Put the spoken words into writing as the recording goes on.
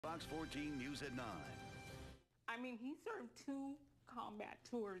Fox 14 News at 9. I mean, he served 2 combat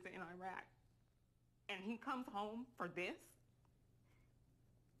tours in Iraq, and he comes home for this?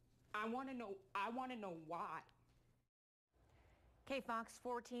 I want to know why. KFOX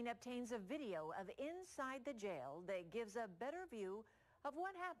 14 obtains a video of inside the jail that gives a better view of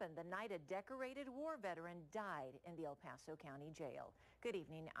what happened the night a decorated war veteran died in the El Paso County jail. Good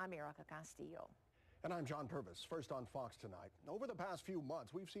evening, I'm Erika Castillo. And I'm John Purvis. First on Fox tonight. Over the past few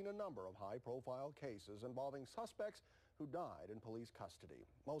months, we've seen a number of high-profile cases involving suspects who died in police custody.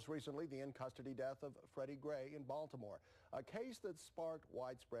 Most recently, the in-custody death of Freddie Gray in Baltimore, a case that sparked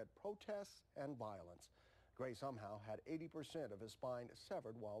widespread protests and violence. Gray somehow had 80% of his spine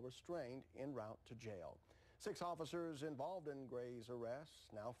severed while restrained en route to jail. 6 officers involved in Gray's arrest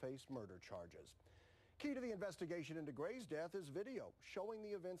now face murder charges. Key to the investigation into Gray's death is video showing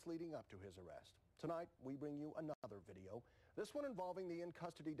the events leading up to his arrest. Tonight, we bring you another video, this one involving the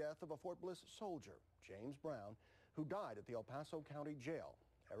in-custody death of a Fort Bliss soldier, James Brown, who died at the El Paso County jail.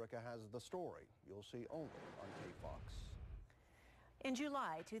 Erika has the story you'll see only on KFOX. In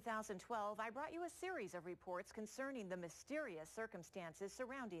July 2012, I brought you a series of reports concerning the mysterious circumstances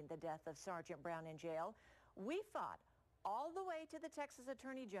surrounding the death of Sergeant Brown in jail. We fought all the way to the Texas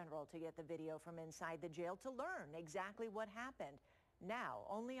Attorney General to get the video from inside the jail to learn exactly what happened. Now,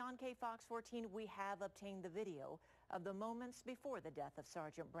 only on KFOX 14, we have obtained the video of the moments before the death of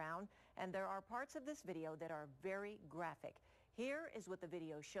Sergeant Brown, and there are parts of this video that are very graphic. Here is what the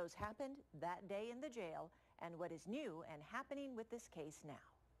video shows happened that day in the jail and what is new and happening with this case now.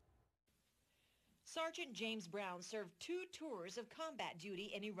 Sergeant James Brown served 2 tours of combat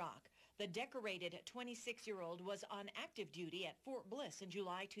duty in Iraq. The decorated 26-year-old was on active duty at Fort Bliss in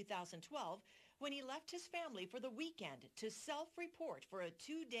July 2012 when he left his family for the weekend to self-report for a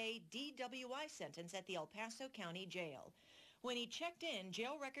 2-day DWI sentence at the El Paso County jail. When he checked in,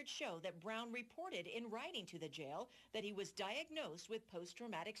 jail records show that Brown reported in writing to the jail that he was diagnosed with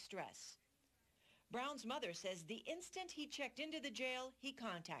post-traumatic stress. Brown's mother says the instant he checked into the jail, he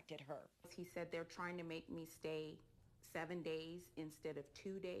contacted her. He said they're trying to make me stay 7 days instead of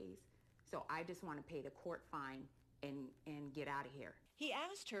 2 days. So I just want to pay the court fine and get out of here. He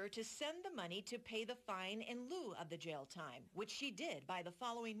asked her to send the money to pay the fine in lieu of the jail time, which she did by the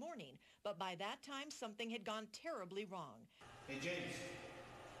following morning. But by that time, something had gone terribly wrong. Hey, James.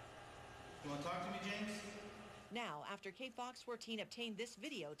 You want to talk to me, James? Now, after KFOX 14 obtained this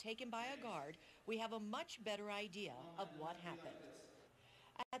video taken by a guard, we have a much better idea of what happened.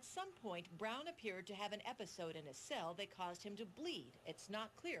 At some point, Brown appeared to have an episode in his cell that caused him to bleed. It's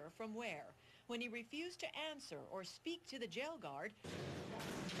not clear from where. When he refused to answer or speak to the jail guard,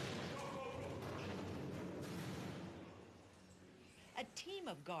 a team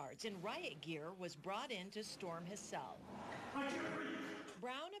of guards in riot gear was brought in to storm his cell.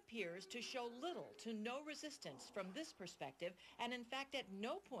 Brown appears to show little to no resistance from this perspective, and in fact at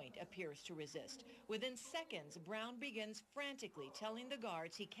no point appears to resist. Within seconds, Brown begins frantically telling the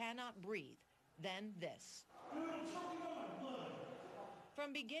guards he cannot breathe. Then this.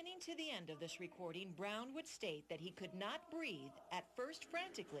 From beginning to the end of this recording, Brown would state that he could not breathe, at first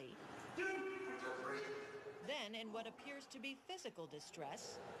frantically, then in what appears to be physical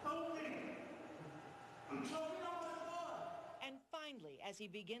distress, and finally, as he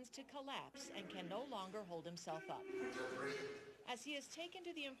begins to collapse and can no longer hold himself up. As he is taken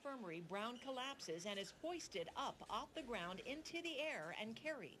to the infirmary, Brown collapses and is hoisted up off the ground into the air and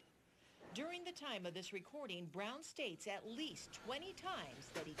carried. During the time of this recording, Brown states at least 20 times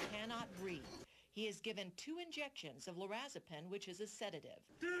that he cannot breathe. He is given 2 injections of lorazepam, which is a sedative.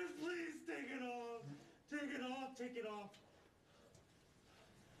 Dude, please take it off. Take it off. Take it off.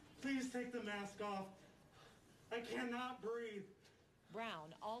 Please take the mask off. I cannot breathe.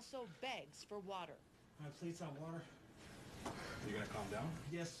 Brown also begs for water. Please have water. You gonna calm down?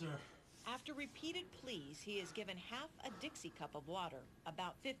 Yes, sir. After repeated pleas, he is given half a Dixie cup of water.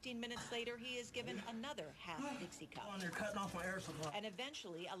 About 15 minutes later, he is given another half Dixie cup. You're cutting off my air supply. And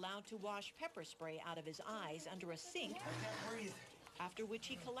eventually allowed to wash pepper spray out of his eyes under a sink, I can't breathe. after which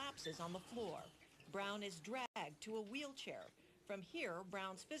he collapses on the floor. Brown is dragged to a wheelchair. From here,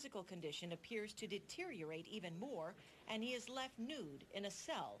 Brown's physical condition appears to deteriorate even more, and he is left nude in a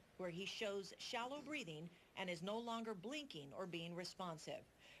cell where he shows shallow breathing and is no longer blinking or being responsive.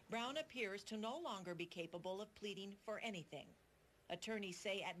 Brown appears to no longer be capable of pleading for anything. Attorneys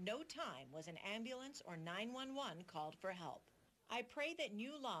say at no time was an ambulance or 911 called for help. I pray that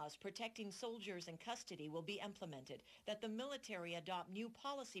new laws protecting soldiers in custody will be implemented, that the military adopt new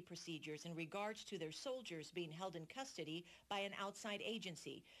policy procedures in regards to their soldiers being held in custody by an outside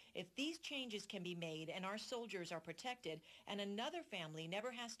agency. If these changes can be made and our soldiers are protected and another family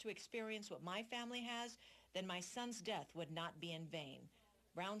never has to experience what my family has, then my son's death would not be in vain.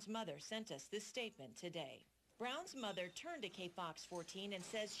 Brown's mother sent us this statement today. Brown's mother turned to KFOX 14 and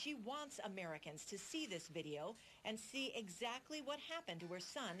says she wants Americans to see this video and see exactly what happened to her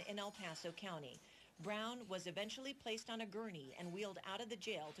son in El Paso County. Brown was eventually placed on a gurney and wheeled out of the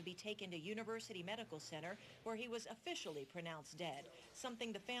jail to be taken to University Medical Center, where he was officially pronounced dead,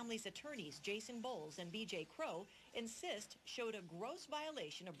 something the family's attorneys Jason Bowles and B.J. Crow insist showed a gross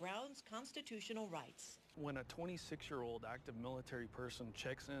violation of Brown's constitutional rights. When a 26-year-old active military person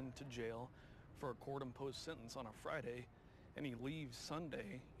checks into jail for a court-imposed sentence on a Friday and he leaves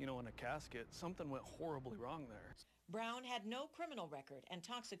Sunday, in a casket, something went horribly wrong there. Brown had no criminal record, and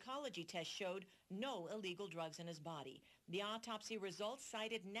toxicology tests showed no illegal drugs in his body. The autopsy results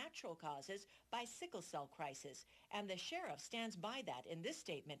cited natural causes by sickle cell crisis, and the sheriff stands by that in this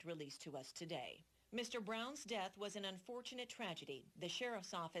statement released to us today. Mr. Brown's death was an unfortunate tragedy. The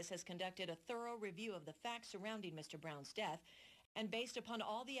sheriff's office has conducted a thorough review of the facts surrounding Mr. Brown's death, and based upon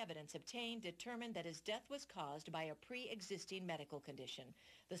all the evidence obtained, determined that his death was caused by a pre-existing medical condition.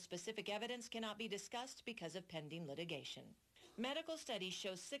 The specific evidence cannot be discussed because of pending litigation. Medical studies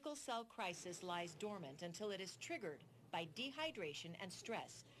show sickle cell crisis lies dormant until it is triggered by dehydration and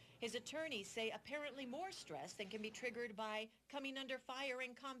stress. His attorneys say apparently more stress than can be triggered by coming under fire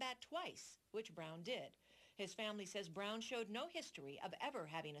in combat twice, which Brown did. His family says Brown showed no history of ever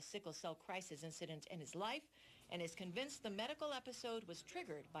having a sickle cell crisis incident in his life, and is convinced the medical episode was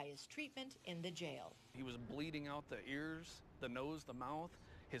triggered by his treatment in the jail. He was bleeding out the ears, the nose, the mouth.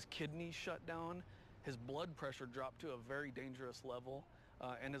 His kidneys shut down. His blood pressure dropped to a very dangerous level,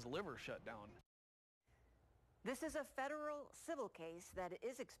 and his liver shut down. This is a federal civil case that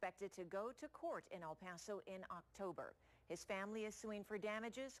is expected to go to court in El Paso in October. His family is suing for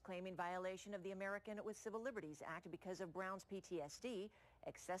damages, claiming violation of the American with Civil Liberties Act because of Brown's PTSD,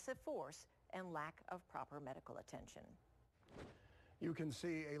 excessive force, and lack of proper medical attention. You can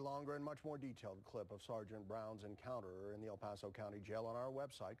see a longer and much more detailed clip of Sergeant Brown's encounter in the El Paso County Jail on our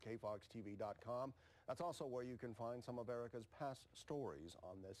website, kfoxtv.com. That's also where you can find some of Erika's past stories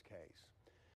on this case.